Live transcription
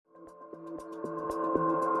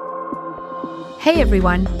Hey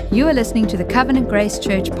everyone, you are listening to the Covenant Grace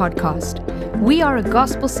Church podcast. We are a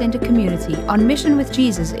gospel-centered community on mission with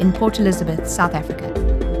Jesus in Port Elizabeth, South Africa.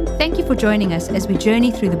 Thank you for joining us as we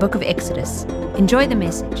journey through the book of Exodus. Enjoy the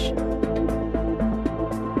message.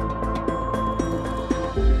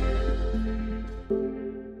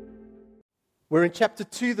 We're in chapter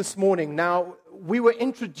 2 this morning. Now, we were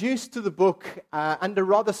introduced to the book under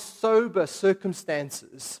rather sober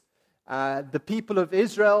circumstances. The people of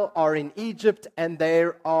Israel are in Egypt and they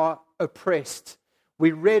are oppressed.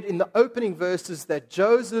 We read in the opening verses that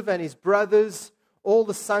Joseph and his brothers, all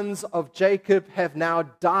the sons of Jacob, have now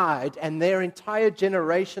died and their entire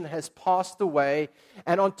generation has passed away.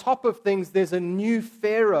 And on top of things, there's a new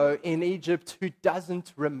Pharaoh in Egypt who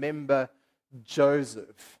doesn't remember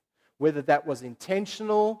Joseph. Whether that was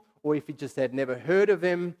intentional or if he just had never heard of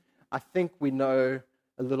him, I think we know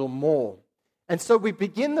a little more. And so we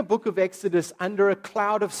begin the book of Exodus under a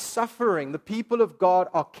cloud of suffering. The people of God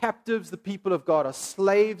are captives. The people of God are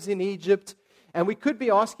slaves in Egypt. And we could be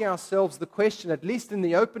asking ourselves the question, at least in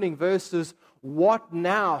the opening verses, what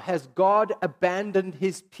now? Has God abandoned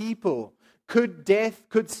his people? Could death,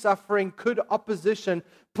 could suffering, could opposition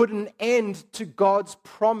put an end to God's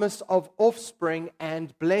promise of offspring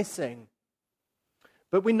and blessing?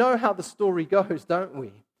 But we know how the story goes, don't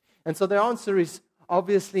we? And so the answer is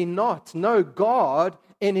obviously not. No, God,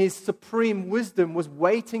 in his supreme wisdom, was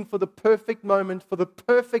waiting for the perfect moment, for the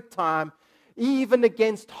perfect time, even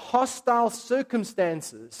against hostile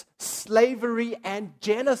circumstances, slavery and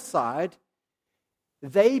genocide.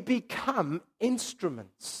 They become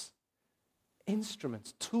instruments,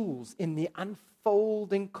 tools in the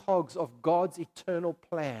unfolding cogs of God's eternal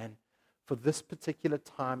plan for this particular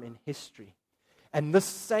time in history. And this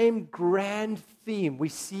same grand theme we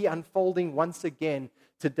see unfolding once again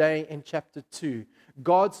today in chapter 2.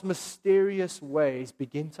 God's mysterious ways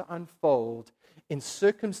begin to unfold in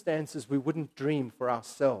circumstances we wouldn't dream for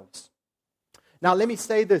ourselves. Now, let me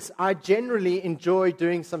say this. I generally enjoy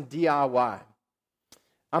doing some DIY.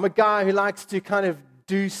 I'm a guy who likes to kind of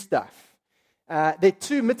do stuff. There are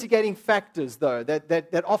two mitigating factors, though,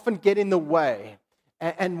 that often get in the way.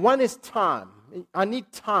 And one is time. I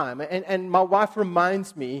need time. And my wife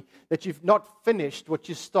reminds me that you've not finished what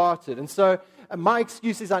you started. And so my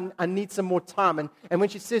excuse is I need some more time. And when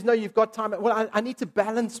she says, no, you've got time, well, I need to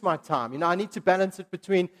balance my time. You know, I need to balance it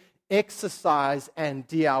between exercise and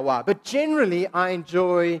DIY. But generally, I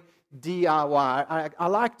enjoy DIY. I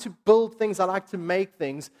like to build things. I like to make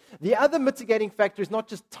things. The other mitigating factor is not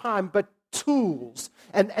just time, but tools.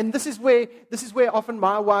 And this is where often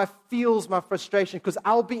my wife feels my frustration, because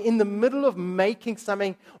I'll be in the middle of making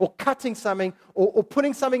something or cutting something or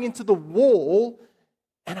putting something into the wall,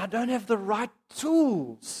 and I don't have the right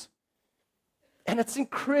tools. And it's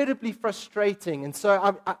incredibly frustrating. And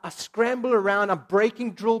so I scramble around. I'm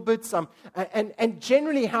breaking drill bits. And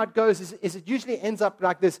generally how it goes is it usually ends up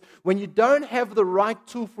like this. When you don't have the right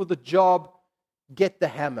tool for the job, get the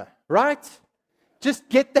hammer, right? Just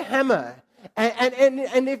get the hammer.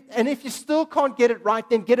 And if you still can't get it right,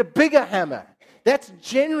 then get a bigger hammer. That's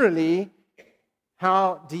generally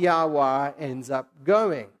how DIY ends up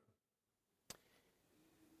going.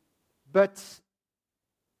 But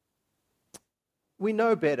we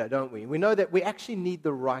know better, don't we? We know that we actually need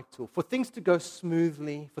the right tool. For things to go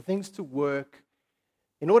smoothly, for things to work,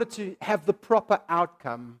 in order to have the proper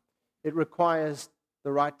outcome, it requires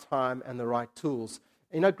the right time and the right tools.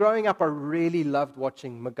 You know, growing up, I really loved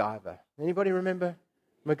watching MacGyver. Anybody remember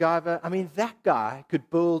MacGyver? I mean, that guy could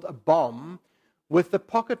build a bomb with a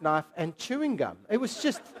pocket knife and chewing gum. It was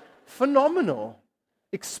just phenomenal.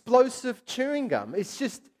 Explosive chewing gum. It's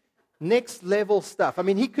just next level stuff. I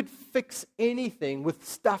mean, he could fix anything with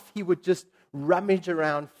stuff he would just rummage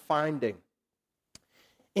around finding.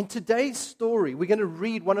 In today's story, we're going to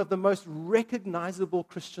read one of the most recognizable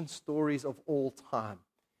Christian stories of all time.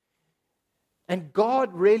 And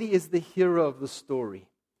God really is the hero of the story.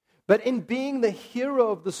 But in being the hero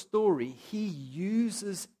of the story, he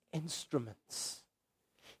uses instruments.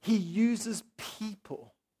 He uses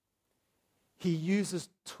people. He uses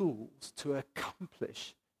tools to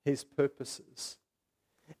accomplish his purposes.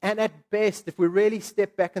 And at best, if we really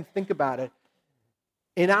step back and think about it,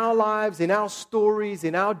 in our lives, in our stories,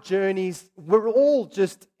 in our journeys, we're all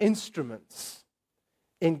just instruments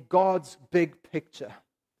in God's big picture.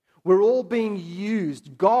 We're all being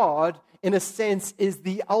used. God, in a sense, is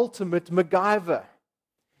the ultimate MacGyver.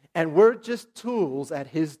 And we're just tools at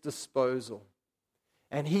his disposal.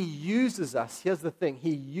 And he uses us, here's the thing,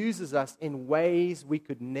 he uses us in ways we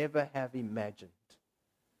could never have imagined.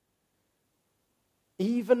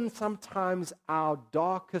 Even sometimes our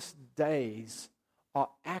darkest days are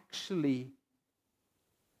actually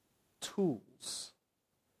tools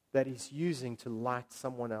that he's using to light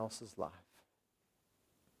someone else's life.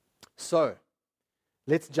 So,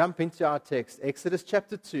 let's jump into our text. Exodus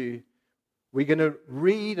chapter 2. We're going to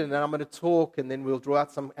read, and then I'm going to talk, and then we'll draw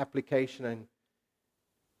out some application and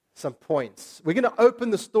some points. We're going to open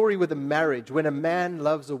the story with a marriage, when a man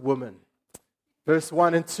loves a woman. Verse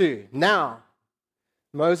 1 and 2. Now,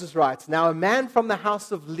 Moses writes, now a man from the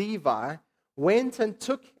house of Levi went and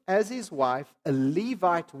took as his wife a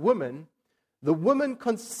Levite woman. The woman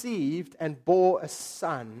conceived and bore a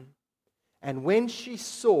son. And when she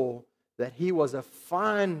saw that he was a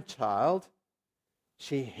fine child,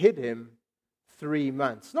 she hid him 3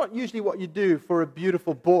 months. Not usually what you do for a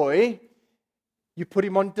beautiful boy. You put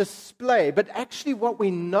him on display. But actually what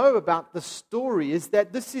we know about the story is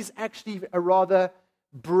that this is actually a rather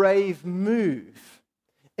brave move.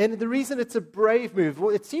 And the reason it's a brave move,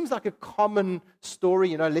 well, it seems like a common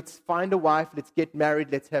story, let's find a wife, let's get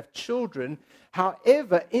married, let's have children.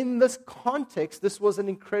 However, in this context, this was an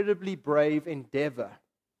incredibly brave endeavor.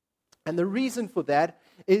 And the reason for that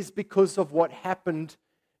is because of what happened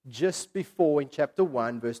just before in chapter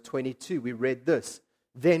 1, verse 22. We read this.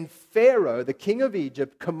 Then Pharaoh, the king of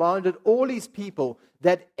Egypt, commanded all his people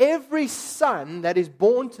that every son that is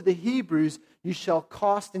born to the Hebrews you shall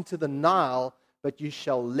cast into the Nile, but you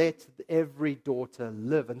shall let every daughter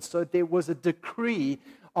live. And so there was a decree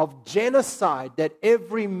of genocide that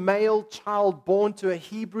every male child born to a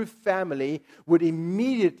Hebrew family would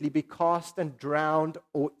immediately be cast and drowned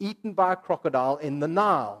or eaten by a crocodile in the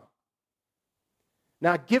Nile.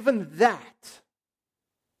 Now, given that,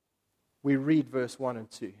 we read verse 1 and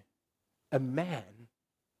 2. A man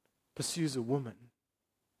pursues a woman,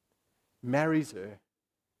 marries her,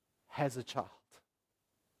 has a child.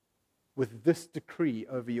 With this decree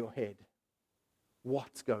over your head,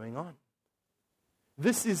 what's going on?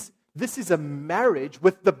 This is a marriage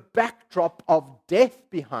with the backdrop of death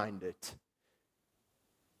behind it.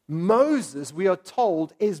 Moses, we are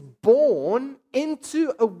told, is born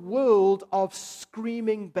into a world of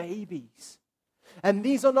screaming babies. And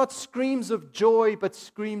these are not screams of joy, but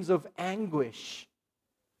screams of anguish.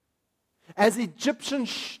 As Egyptian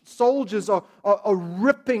soldiers are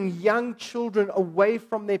ripping young children away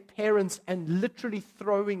from their parents and literally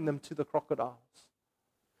throwing them to the crocodiles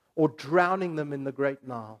or drowning them in the great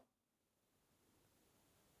Nile.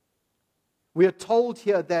 We are told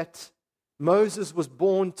here that Moses was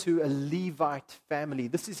born to a Levite family.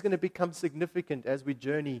 This is going to become significant as we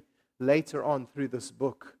journey later on through this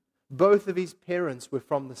book. Both of his parents were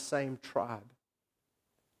from the same tribe.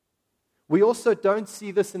 We also don't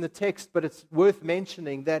see this in the text, but it's worth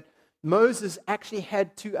mentioning that Moses actually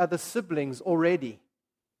had 2 other siblings already.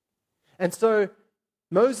 And so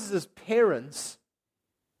Moses' parents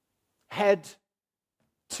had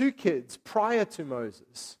 2 kids prior to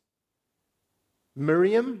Moses.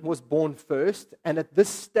 Miriam was born first, and at this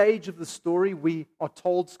stage of the story, we are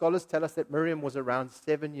told, scholars tell us that Miriam was around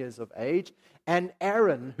 7 years of age, and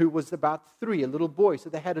Aaron, who was about 3, a little boy. So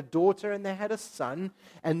they had a daughter and they had a son,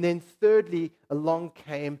 and then thirdly, along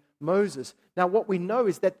came Moses. Now, what we know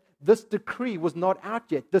is that this decree was not out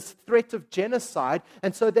yet, this threat of genocide,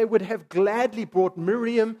 and so they would have gladly brought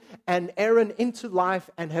Miriam and Aaron into life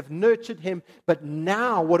and have nurtured him, but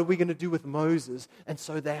now what are we going to do with Moses? And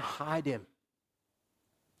so they hide him.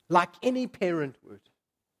 Like any parent would.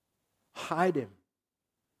 Hide him.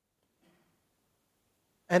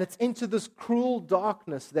 And it's into this cruel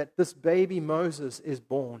darkness that this baby Moses is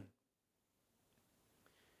born.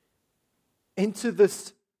 Into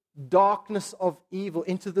this darkness of evil,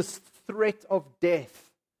 into this threat of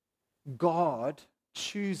death, God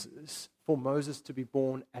chooses for Moses to be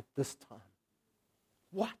born at this time.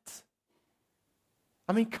 What?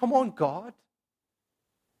 I mean, come on, God.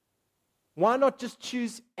 Why not just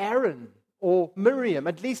choose Aaron or Miriam?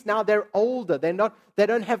 At least now they're older. They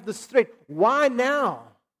don't have this threat. Why now?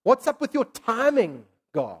 What's up with your timing,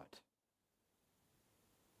 God?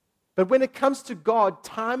 But when it comes to God,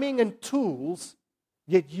 timing and tools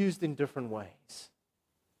get used in different ways.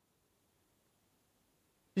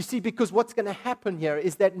 You see, because what's going to happen here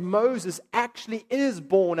is that Moses actually is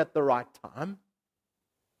born at the right time,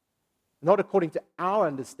 not according to our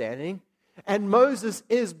understanding. And Moses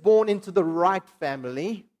is born into the right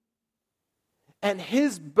family. And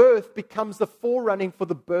his birth becomes the forerunning for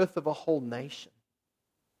the birth of a whole nation.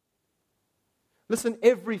 Listen,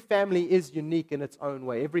 every family is unique in its own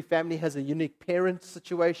way. Every family has a unique parent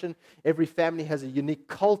situation. Every family has a unique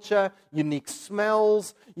culture, unique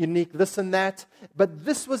smells, unique this and that. But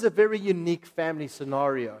this was a very unique family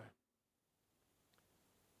scenario.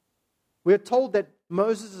 We're told that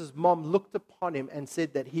Moses' mom looked upon him and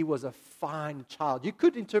said that he was a fine child. You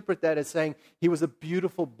could interpret that as saying he was a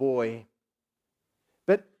beautiful boy.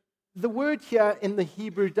 But the word here in the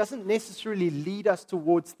Hebrew doesn't necessarily lead us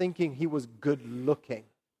towards thinking he was good looking.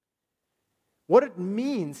 What it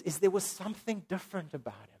means is there was something different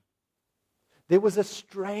about him. There was a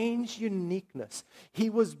strange uniqueness. He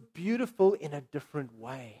was beautiful in a different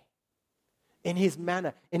way. In his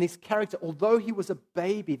manner, in his character. Although he was a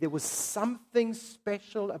baby, there was something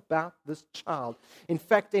special about this child. In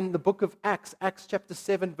fact, in the book of Acts, Acts chapter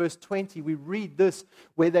 7, verse 20, we read this,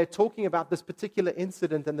 where they're talking about this particular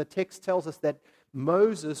incident, and the text tells us that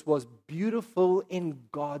Moses was beautiful in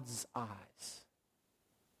God's eyes.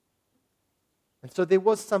 And so there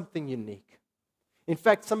was something unique. In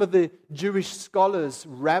fact, some of the Jewish scholars,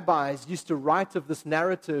 rabbis, used to write of this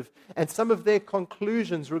narrative, and some of their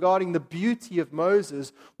conclusions regarding the beauty of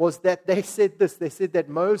Moses was that they said this. They said that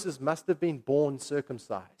Moses must have been born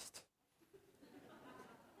circumcised.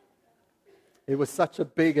 It was such a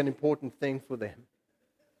big and important thing for them.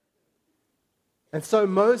 And so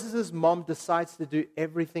Moses' mom decides to do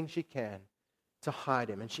everything she can to hide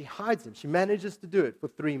him. And she hides him. She manages to do it for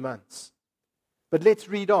 3 months. But let's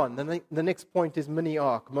read on. The next point is mini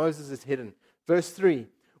ark. Moses is hidden. Verse 3.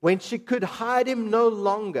 When she could hide him no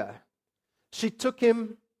longer, she took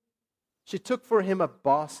for him a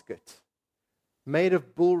basket made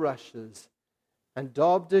of bulrushes and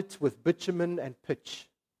daubed it with bitumen and pitch.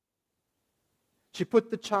 She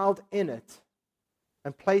put the child in it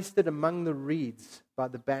and placed it among the reeds by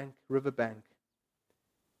the riverbank.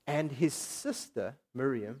 And his sister,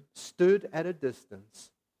 Miriam, stood at a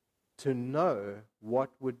distance to know what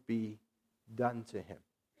would be done to him.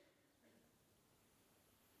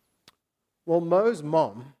 Well, Mo's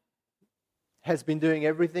mom has been doing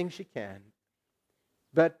everything she can,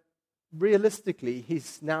 but realistically,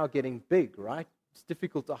 he's now getting big, right? It's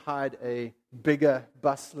difficult to hide a bigger,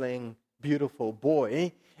 bustling, beautiful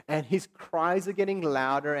boy, and his cries are getting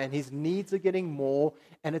louder, and his needs are getting more,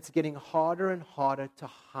 and it's getting harder and harder to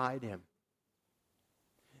hide him.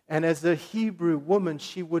 And as a Hebrew woman,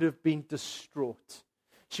 she would have been distraught.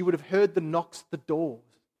 She would have heard the knocks at the doors.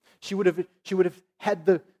 She would have had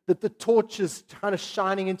the torches kind of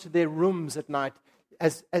shining into their rooms at night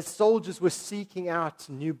as soldiers were seeking out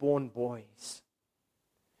newborn boys.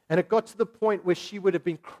 And it got to the point where she would have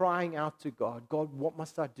been crying out to God, God, what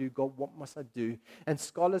must I do? God, what must I do? And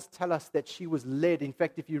scholars tell us that she was led. In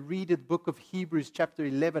fact, if you read the book of Hebrews chapter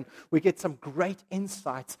 11, we get some great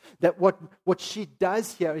insights that what she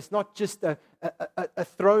does here is not just a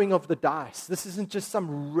throwing of the dice. This isn't just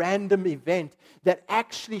some random event, that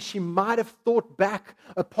actually she might have thought back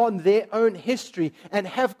upon their own history and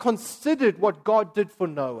have considered what God did for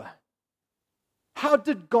Noah. How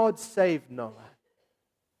did God save Noah?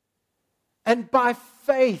 And by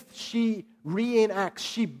faith, she reenacts,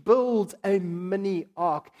 she builds a mini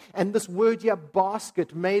ark. And this word here,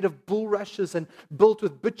 basket, made of bulrushes and built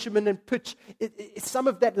with bitumen and pitch, some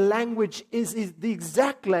of that language is the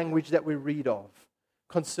exact language that we read of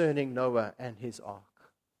concerning Noah and his ark.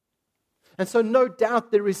 And so no doubt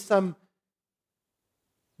there is some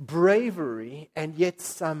bravery and yet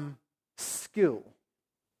some skill,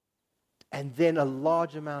 and then a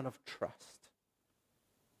large amount of trust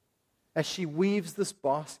as she weaves this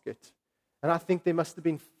basket. And I think there must have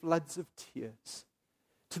been floods of tears,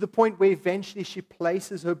 to the point where eventually she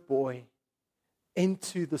places her boy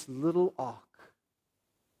into this little ark.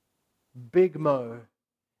 Big Mo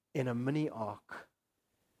in a mini ark.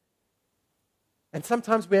 And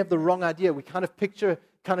sometimes we have the wrong idea. We kind of picture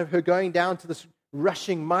her going down to this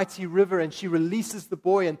rushing mighty river, and she releases the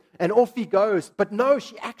boy and off he goes. But no,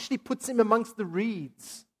 she actually puts him amongst the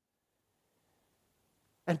reeds.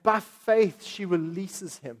 And by faith, she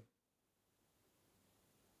releases him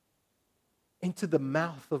into the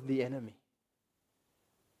mouth of the enemy,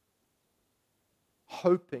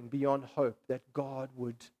 hoping beyond hope that God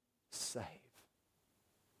would save.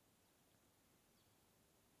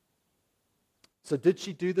 So did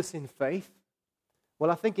she do this in faith?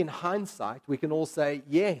 Well, I think in hindsight, we can all say,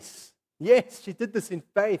 yes, she did this in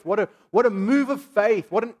faith. What a move of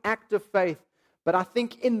faith, what an act of faith. But I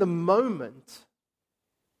think in the moment,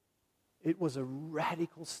 it was a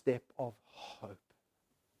radical step of hope,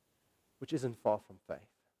 which isn't far from faith.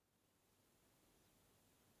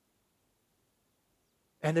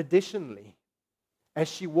 And additionally, as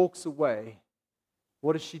she walks away,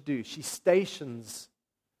 what does she do? She stations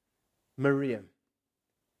Miriam.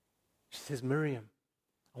 She says, Miriam,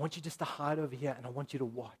 I want you just to hide over here, and I want you to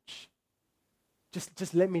watch.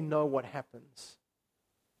 Just let me know what happens.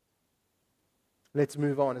 Let's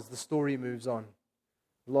move on as the story moves on.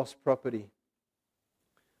 Lost property.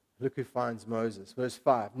 Look who finds Moses. Verse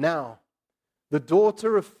 5. Now, the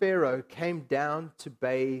daughter of Pharaoh came down to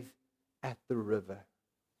bathe at the river.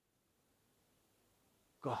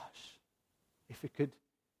 Gosh, if it could,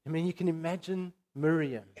 you can imagine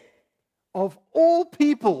Miriam. Of all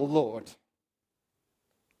people, Lord,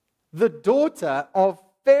 the daughter of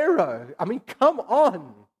Pharaoh. Come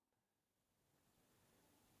on.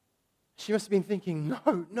 She must have been thinking,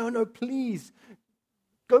 no, please,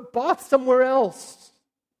 go bath somewhere else.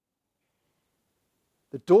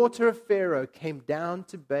 The daughter of Pharaoh came down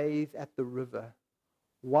to bathe at the river.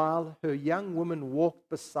 While her young woman walked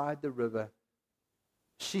beside the river,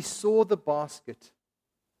 she saw the basket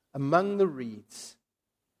among the reeds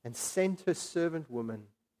and sent her servant woman,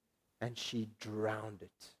 and she drowned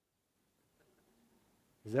it.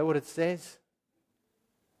 Is that what it says?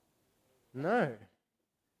 No.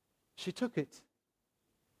 She took it.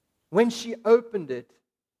 When she opened it,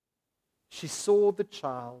 she saw the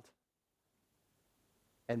child,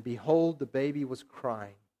 and behold, the baby was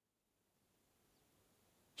crying.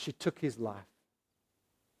 She took his life.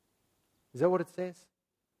 Is that what it says?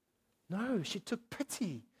 No, she took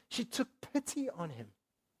pity. She took pity on him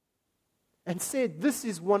and said, this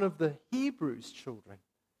is one of the Hebrews' children.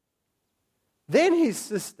 Then his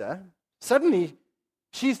sister, suddenly,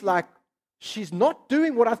 she's not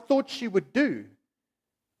doing what I thought she would do.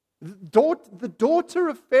 The daughter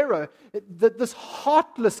of Pharaoh, this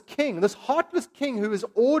heartless king who has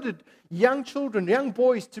ordered young children, young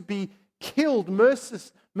boys to be killed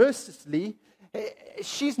mercilessly,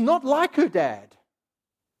 she's not like her dad.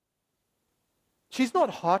 She's not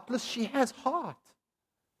heartless, she has heart.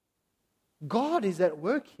 God is at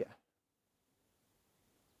work here.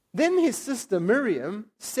 Then his sister Miriam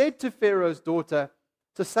said to Pharaoh's daughter,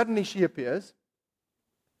 so suddenly she appears.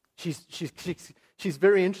 She's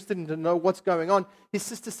very interested to know what's going on. His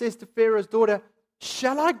sister says to Pharaoh's daughter,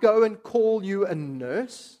 shall I go and call you a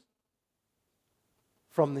nurse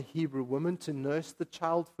from the Hebrew woman to nurse the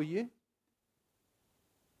child for you?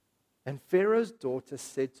 And Pharaoh's daughter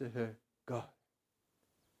said to her, go.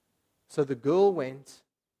 So the girl went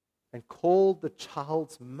and called the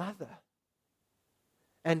child's mother.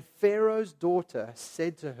 And Pharaoh's daughter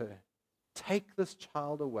said to her, take this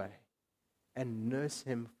child away and nurse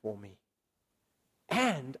him for me,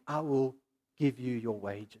 and I will give you your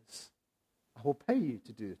wages. I will pay you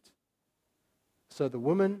to do it. So the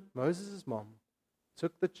woman, Moses' mom,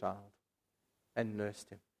 took the child and nursed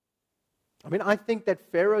him. I think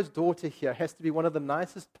that Pharaoh's daughter here has to be one of the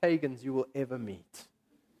nicest pagans you will ever meet.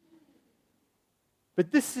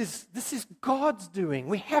 But this is God's doing.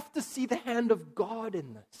 We have to see the hand of God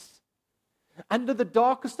in this. Under the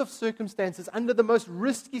darkest of circumstances, under the most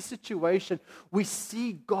risky situation, we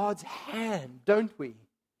see God's hand, don't we?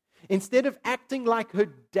 Instead of acting like her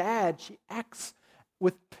dad, she acts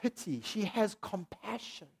with pity. She has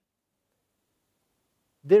compassion.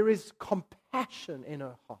 There is compassion in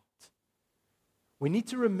her heart. We need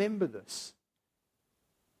to remember this,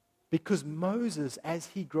 because Moses, as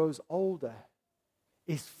he grows older,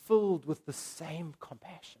 is filled with the same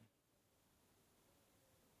compassion.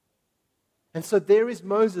 And so there is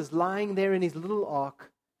Moses lying there in his little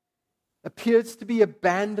ark, appears to be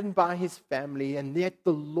abandoned by his family, and yet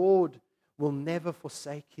the Lord will never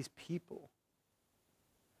forsake his people.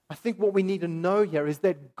 I think what we need to know here is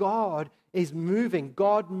that God is moving.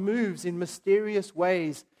 God moves in mysterious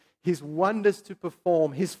ways, his wonders to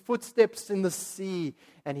perform, his footsteps in the sea,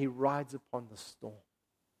 and he rides upon the storm.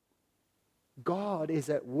 God is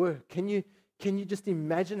at work. Can you just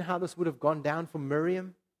imagine how this would have gone down for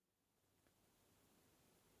Miriam?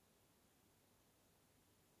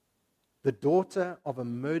 The daughter of a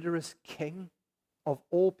murderous king of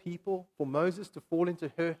all people, for Moses to fall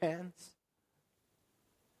into her hands.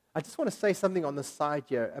 I just want to say something on the side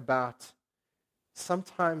here about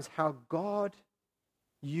sometimes how God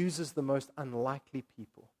uses the most unlikely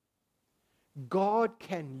people. God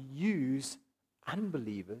can use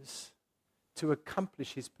unbelievers to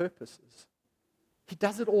accomplish his purposes. He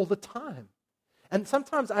does it all the time. And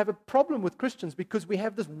sometimes I have a problem with Christians because we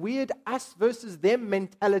have this weird us versus them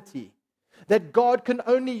mentality that God can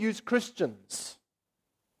only use Christians.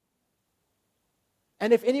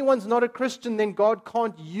 And if anyone's not a Christian, then God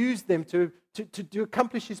can't use them to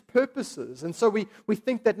accomplish his purposes. And so we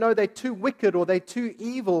think that, no, they're too wicked or they're too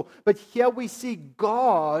evil. But here we see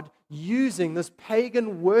God using this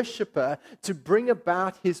pagan worshiper to bring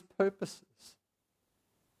about his purposes.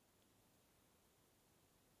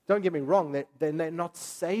 Don't get me wrong, they're not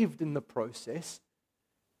saved in the process.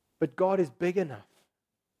 But God is big enough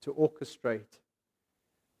to orchestrate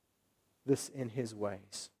this in his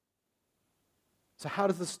ways. So how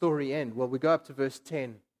does the story end? Well, we go up to verse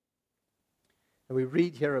 10. And we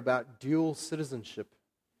read here about dual citizenship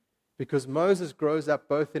because Moses grows up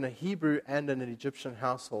both in a Hebrew and in an Egyptian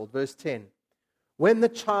household. Verse 10, when the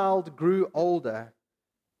child grew older,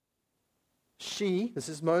 she, this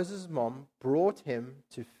is Moses' mom, brought him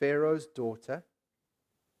to Pharaoh's daughter,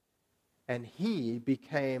 and he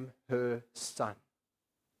became her son.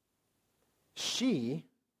 She,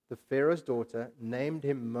 the Pharaoh's daughter, named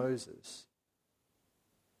him Moses.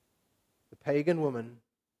 The pagan woman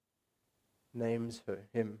names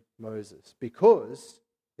him Moses because,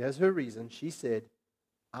 here's her reason, she said,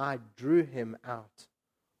 I drew him out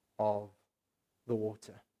of the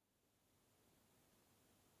water.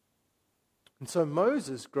 And so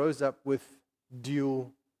Moses grows up with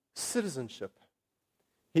dual citizenship.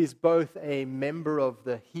 He's both a member of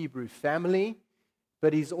the Hebrew family,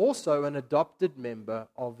 but he's also an adopted member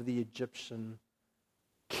of the Egyptian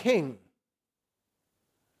king.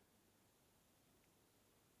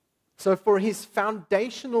 So for his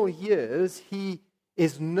foundational years, he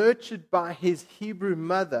is nurtured by his Hebrew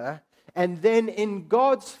mother, and then in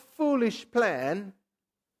God's foolish plan,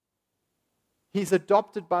 he's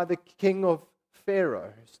adopted by the king of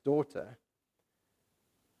Pharaoh's daughter.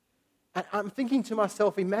 And I'm thinking to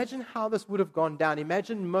myself, imagine how this would have gone down.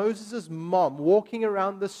 Imagine Moses' mom walking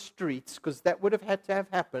around the streets, because that would have had to have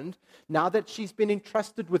happened. Now that she's been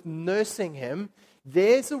entrusted with nursing him,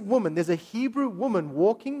 there's a Hebrew woman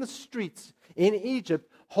walking the streets in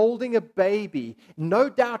Egypt holding a baby. No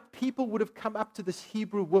doubt people would have come up to this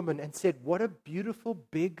Hebrew woman and said, what a beautiful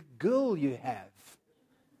big girl you have.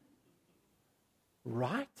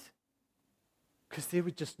 Right? Because there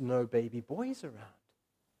were just no baby boys around.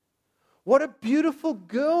 What a beautiful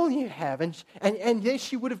girl you have. And yes,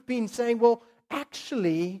 she would have been saying, well,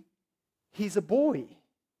 actually, he's a boy.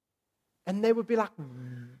 And they would be like,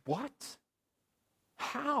 what?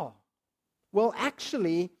 How? Well,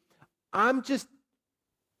 actually, I'm just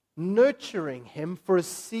nurturing him for a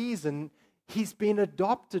season. He's been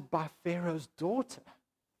adopted by Pharaoh's daughter.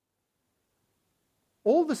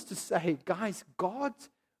 All this to say, guys,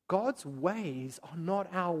 God's ways are not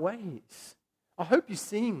our ways. I hope you're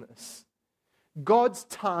seeing this. God's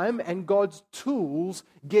time and God's tools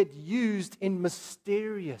get used in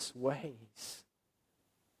mysterious ways.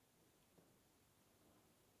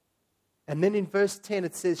 And then in verse 10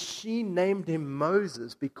 it says, she named him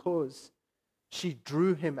Moses because she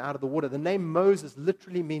drew him out of the water. The name Moses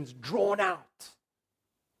literally means drawn out.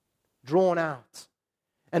 Drawn out.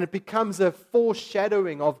 And it becomes a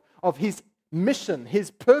foreshadowing of his mission,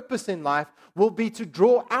 his purpose in life will be to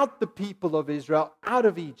draw out the people of Israel out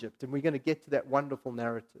of Egypt. And we're going to get to that wonderful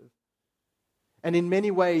narrative. And in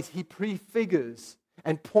many ways, he prefigures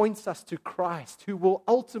and points us to Christ, who will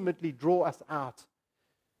ultimately draw us out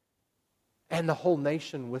and the whole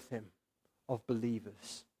nation with him of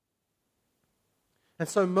believers. And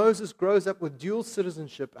so Moses grows up with dual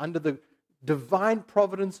citizenship under the divine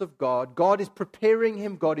providence of God. God is preparing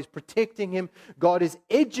him. God is protecting him. God is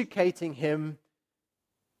educating him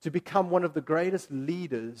to become one of the greatest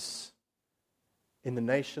leaders in the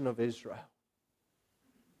nation of Israel.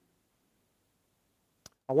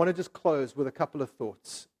 I want to just close with a couple of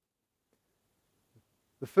thoughts.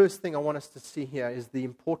 The first thing I want us to see here is the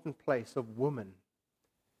important place of women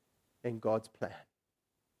in God's plan.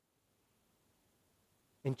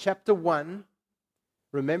 In chapter 1,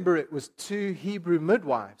 remember, it was 2 Hebrew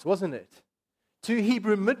midwives, wasn't it? 2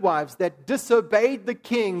 Hebrew midwives that disobeyed the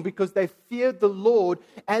king because they feared the Lord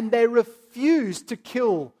and they refused to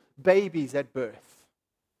kill babies at birth.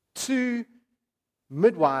 2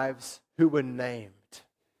 midwives who were named.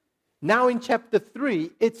 Now in chapter 3,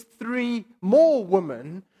 it's 3 more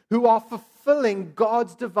women who are fulfilling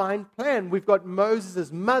God's divine plan. We've got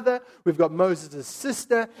Moses' mother, we've got Moses'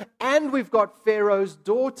 sister, and we've got Pharaoh's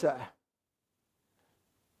daughter.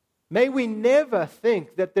 May we never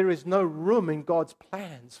think that there is no room in God's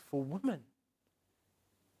plans for women.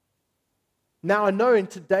 Now, I know in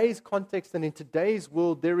today's context and in today's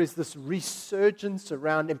world, there is this resurgence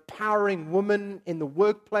around empowering women in the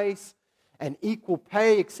workplace and equal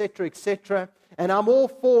pay, etc., etc. And I'm all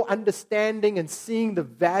for understanding and seeing the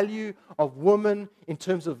value of women in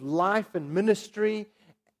terms of life and ministry.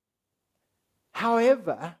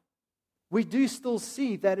 However, we do still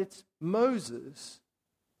see that it's Moses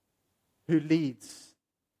who leads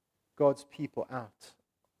God's people out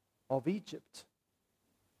of Egypt.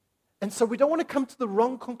 And so we don't want to come to the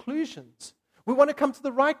wrong conclusions. We want to come to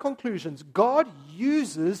the right conclusions. God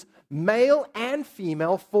uses male and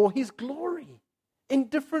female for his glory in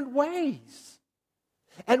different ways.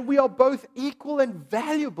 And we are both equal and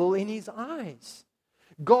valuable in his eyes.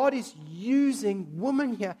 God is using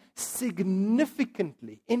women here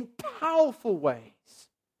significantly, in powerful ways.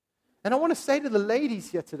 And I want to say to the ladies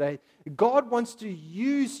here today, God wants to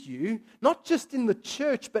use you, not just in the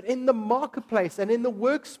church, but in the marketplace and in the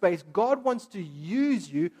workspace. God wants to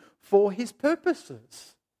use you for His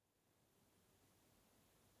purposes.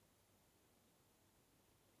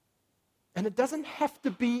 And it doesn't have to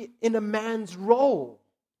be in a man's role.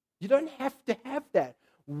 You don't have to have that.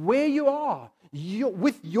 Where you are,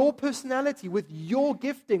 with your personality, with your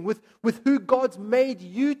gifting, with who God's made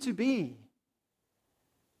you to be.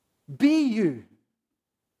 Be you.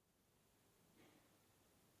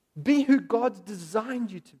 Be who God's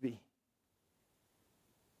designed you to be.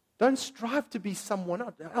 Don't strive to be someone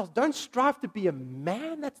else. Don't strive to be a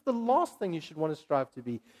man. That's the last thing you should want to strive to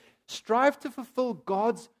be. Strive to fulfill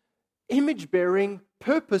God's image-bearing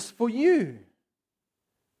purpose for you.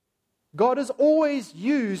 God has always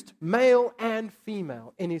used male and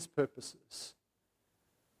female in His purposes.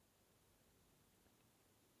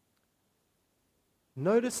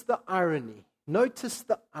 Notice the irony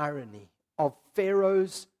of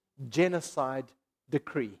Pharaoh's genocide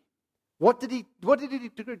decree. What did he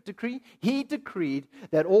decree? He decreed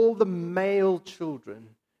that all the male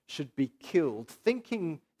children should be killed,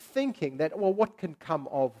 thinking that, well, what can come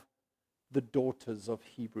of the daughters of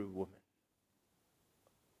Hebrew women?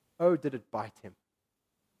 Oh, did it bite him?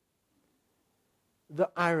 The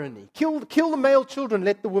irony. Kill the male children,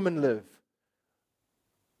 let the women live.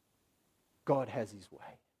 God has His way.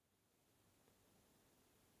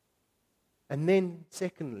 And then,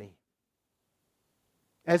 secondly,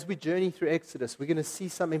 as we journey through Exodus, we're going to see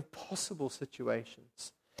some impossible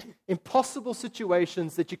situations. Impossible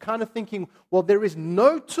situations that you're kind of thinking, well, there is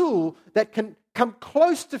no tool that can come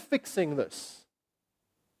close to fixing this.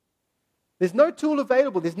 There's no tool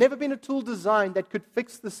available. There's never been a tool designed that could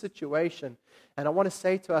fix the situation. And I want to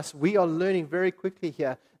say to us, we are learning very quickly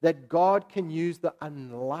here that God can use the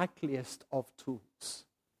unlikeliest of tools.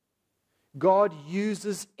 God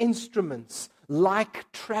uses instruments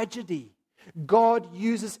like tragedy. God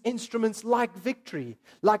uses instruments like victory,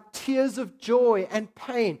 like tears of joy and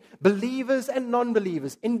pain, believers and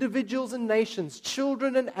non-believers, individuals and nations,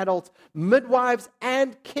 children and adults, midwives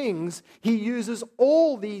and kings. He uses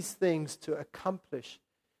all these things to accomplish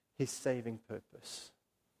His saving purpose.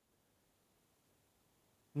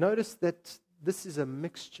 Notice that this is a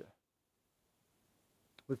mixture.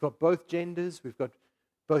 We've got both genders, we've got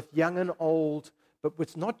both young and old, but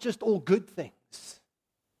it's not just all good things.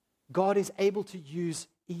 God is able to use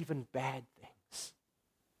even bad things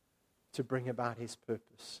to bring about His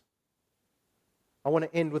purpose. I want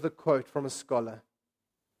to end with a quote from a scholar.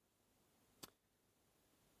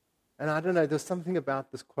 And I don't know, there's something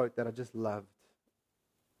about this quote that I just loved.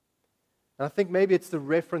 And I think maybe it's the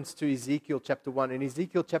reference to Ezekiel chapter 1. In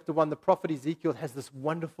Ezekiel chapter 1, the prophet Ezekiel has this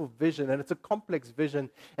wonderful vision, and it's a complex vision,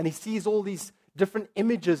 and he sees all these different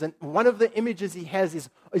images, and one of the images he has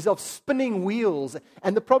is of spinning wheels.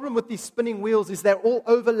 And the problem with these spinning wheels is they're all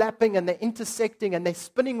overlapping and they're intersecting and they're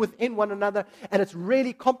spinning within one another, and it's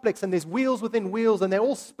really complex, and there's wheels within wheels and they're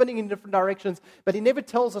all spinning in different directions, but he never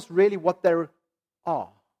tells us really what they are.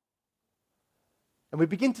 And we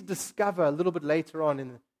begin to discover a little bit later on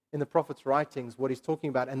in the prophet's writings what he's talking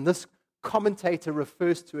about, and this commentator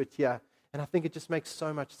refers to it here, and I think it just makes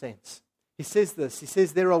so much sense. He says this, he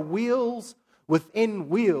says, there are wheels within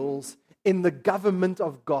wheels in the government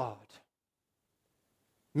of God,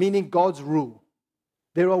 meaning God's rule.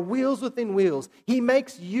 There are wheels within wheels. He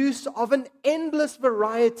makes use of an endless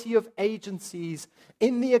variety of agencies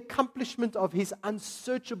in the accomplishment of His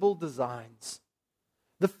unsearchable designs.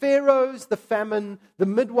 The pharaohs, the famine, the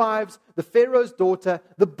midwives, the Pharaoh's daughter,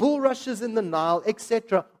 the bulrushes in the Nile,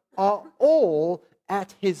 etc., are all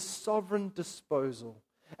at His sovereign disposal.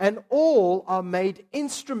 And all are made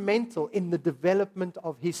instrumental in the development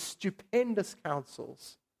of His stupendous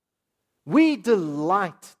counsels. We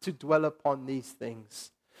delight to dwell upon these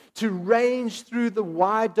things, to range through the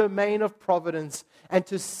wide domain of providence, and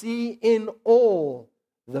to see in all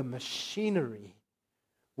the machinery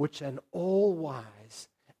which an all-wise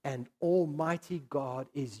and almighty God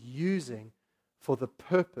is using for the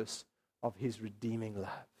purpose of His redeeming love.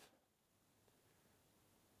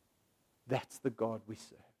 That's the God we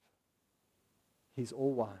serve. He's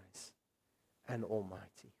all-wise and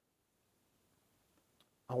almighty.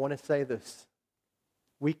 I want to say this.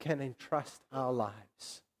 We can entrust our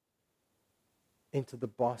lives into the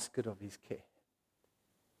basket of His care.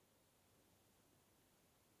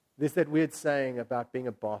 There's that weird saying about being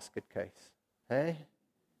a basket case. Hey?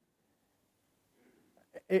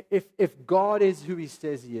 If God is who He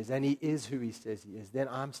says He is, and He is who He says He is, then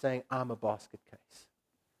I'm saying I'm a basket case.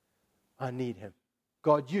 I need him.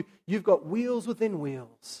 God, you've got wheels within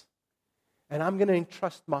wheels. And I'm going to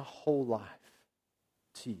entrust my whole life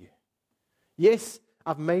to you. Yes,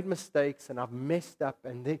 I've made mistakes and I've messed up,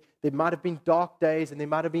 and there might have been dark days, and there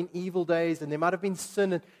might have been evil days, and there might have been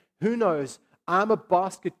sin, and who knows? I'm a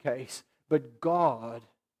basket case, but God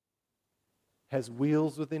has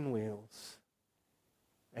wheels within wheels,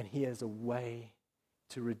 and he has a way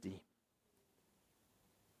to redeem.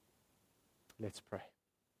 Let's pray.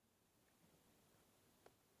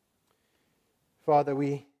 Father,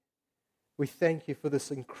 we thank you for this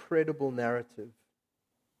incredible narrative,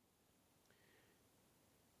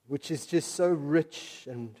 which is just so rich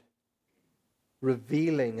and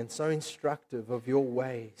revealing and so instructive of your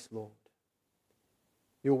ways, Lord.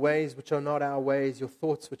 Your ways which are not our ways, your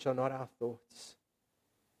thoughts which are not our thoughts.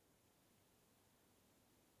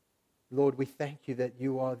 Lord, we thank you that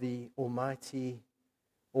you are the almighty,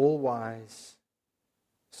 all-wise,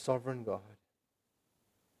 sovereign God.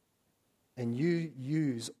 And you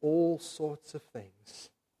use all sorts of things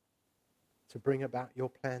to bring about your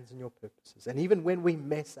plans and your purposes. And even when we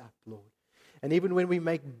mess up, Lord, and even when we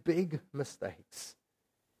make big mistakes,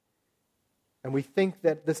 and we think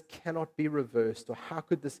that this cannot be reversed, or how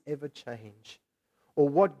could this ever change, or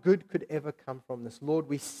what good could ever come from this, Lord,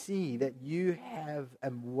 we see that you have a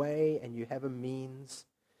way, and you have a means,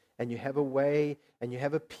 and you have a way, and you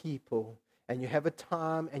have a people, and you have a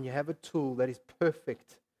time, and you have a tool that is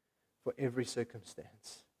perfect for every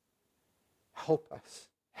circumstance. Help us.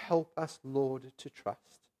 Help us, Lord, to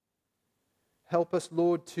trust. Help us,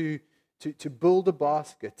 Lord, to build a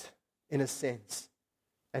basket, in a sense,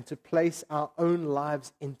 and to place our own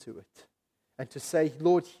lives into it. And to say,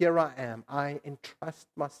 Lord, here I am. I entrust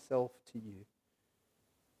myself to you.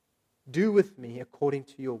 Do with me according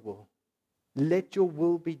to your will. Let your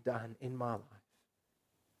will be done in my life.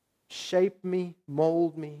 Shape me,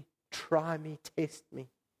 mold me, try me, test me.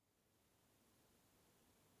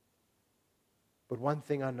 But one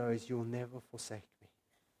thing I know is you'll never forsake me.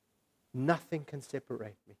 Nothing can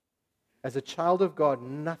separate me. As a child of God,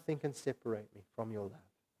 nothing can separate me from your love.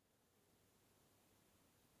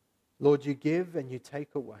 Lord, you give and you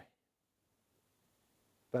take away.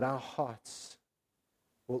 But our hearts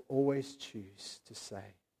will always choose to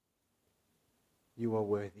say, you are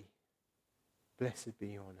worthy. Blessed be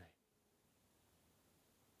your name.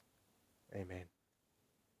 Amen.